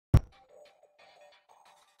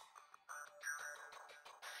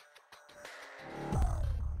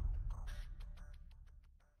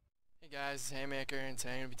Guys, it's Haymaker, and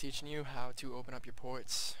today I'm going to be teaching you how to open up your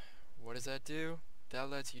ports. What does that do? That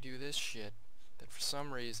lets you do this shit that for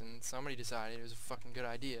some reason somebody decided it was a fucking good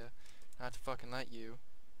idea not to fucking let you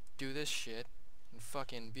do this shit and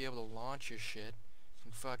fucking be able to launch your shit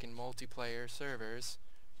in fucking multiplayer servers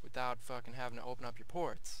without fucking having to open up your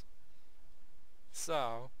ports.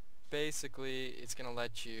 So basically it's going to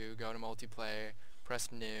let you go to multiplayer,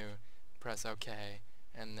 press new, press OK,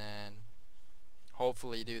 and then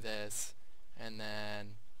hopefully do this, and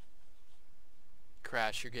then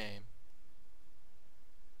crash your game.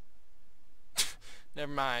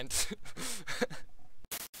 Never mind. Okay,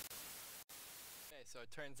 so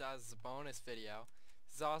it turns out this is a bonus video.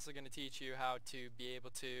 This is also going to teach you how to be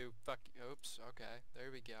able to oops, okay,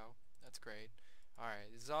 there we go. That's great.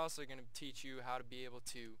 Alright, this is also going to teach you how to be able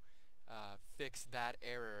to fix that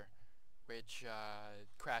error which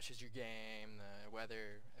crashes your game, the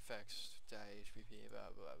weather effects, HPP, blah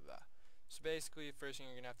blah blah. So basically, the first thing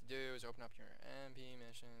you're gonna have to do is open up your MP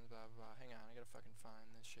missions, blah blah blah. Hang on, I gotta fucking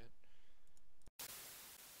find this shit.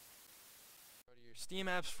 Go to your Steam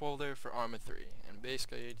apps folder for Arma3, and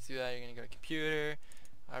basically to do that, you're gonna go to computer,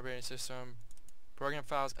 operating system, program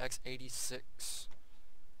files x86.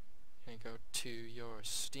 You're gonna go to your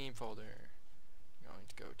Steam folder. You're going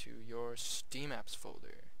to go to your Steam apps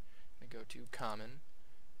folder. Go to common,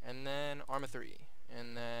 and then Arma3,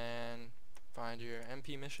 and then find your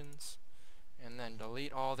MP missions, and then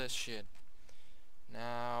delete all this shit.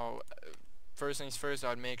 Now, first things first,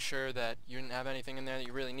 I'd make sure that you didn't have anything in there that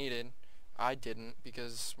you really needed. I didn't,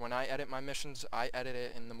 because when I edit my missions, I edit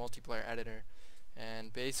it in the multiplayer editor,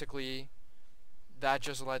 and basically that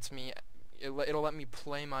just lets me, it'll let me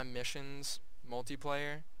play my missions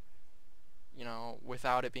multiplayer, you know,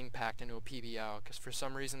 without it being packed into a PBL, because for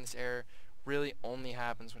some reason this error really only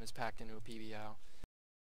happens when it's packed into a PBL.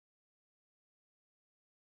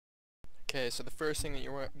 Okay, so the first thing that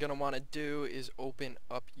you're going to want to do is open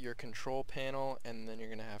up your control panel, and then you're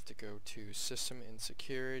going to have to go to System and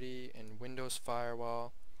Security and Windows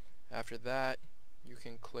Firewall. After that, you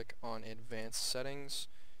can click on Advanced Settings.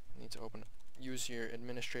 You need to use your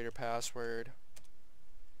administrator password,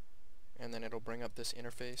 and then it'll bring up this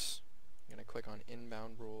interface. You're going to click on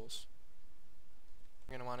Inbound Rules.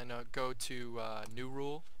 You're going to want to go to New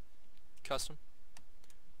Rule, Custom,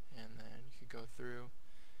 and then you can go through,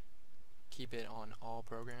 keep it on all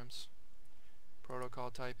programs. Protocol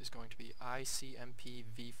type is going to be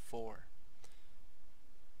ICMP-v4.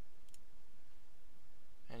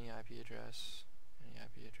 Any IP address,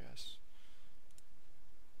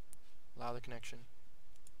 allow the connection,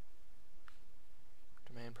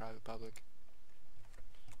 domain private public,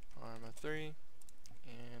 Arma3,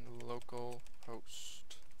 and local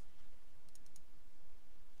host.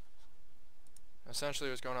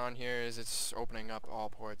 Essentially what's going on here is it's opening up all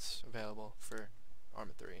ports available for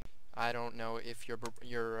Arma3. I don't know if your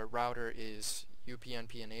router is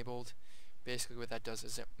UPNP enabled. Basically what that does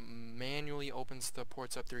is it manually opens the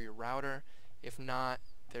ports up through your router. If not,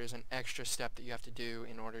 there's an extra step that you have to do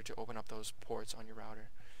in order to open up those ports on your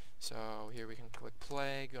router. So here we can click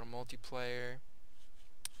play, go to multiplayer,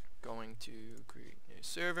 going to create a new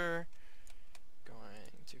server,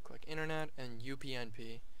 going to click internet and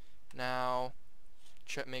UPNP. Now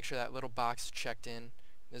make sure that little box is checked in.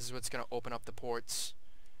 This is what's going to open up the ports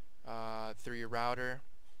through your router,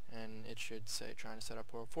 and it should say trying to set up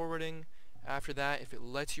port forwarding. After that, if it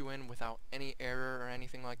lets you in without any error or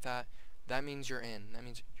anything like that, that means you're in. That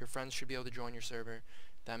means your friends should be able to join your server.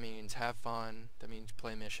 That means have fun. That means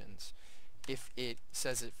play missions. If it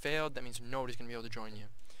says it failed, that means nobody's going to be able to join you.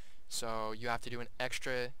 So you have to do an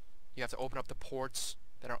extra, you have to open up the ports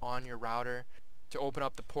that are on your router. To open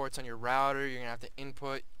up the ports on your router, you're going to have to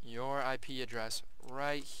input your IP address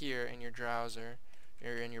right here in your browser.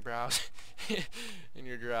 Or in your browser. in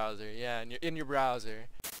your browser, yeah, in your browser.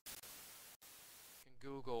 You can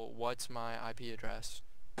Google what's my IP address,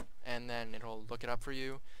 and then it'll look it up for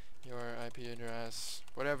you. Your IP address,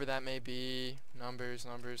 whatever that may be, numbers,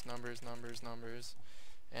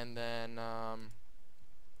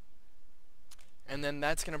 and then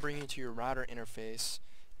that's going to bring you to your router interface,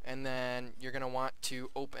 and then you're going to want to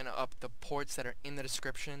open up the ports that are in the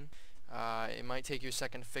description. It might take you a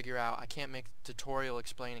second to figure out. I can't make a tutorial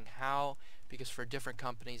explaining how, because for different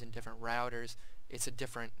companies and different routers, it's a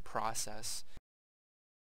different process.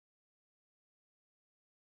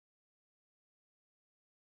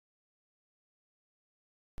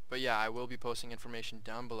 But yeah, I will be posting information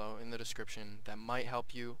down below in the description that might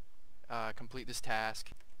help you complete this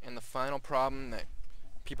task. And the final problem that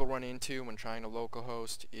people run into when trying to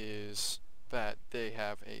localhost is that they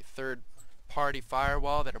have a third-party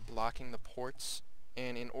firewall that are blocking the ports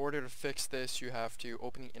And in order to fix this, you have to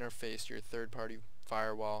open the interface to your third-party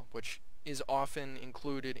firewall, which is often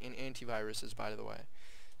included in antiviruses, by the way.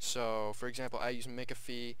 So, for example, I use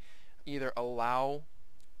McAfee. Either allow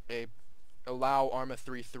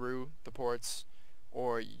Arma3 through the ports,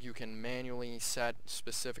 or you can manually set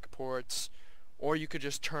specific ports, or you could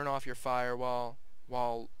just turn off your firewall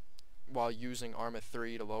while using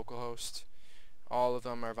Arma3 to localhost. All of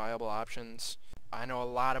them are viable options. I know a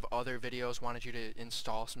lot of other videos wanted you to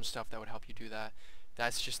install some stuff that would help you do that.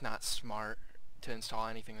 That's just not smart to install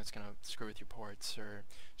anything that's going to screw with your ports or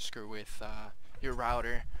screw with your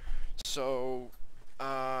router. So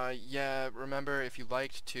yeah, remember, if you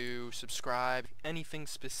liked to subscribe, anything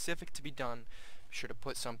specific to be done, be sure to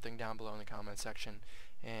put something down below in the comment section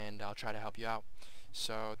and I'll try to help you out.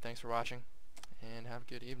 So thanks for watching and have a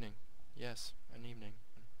good evening. Yes, an evening.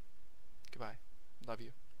 Goodbye. Love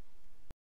you.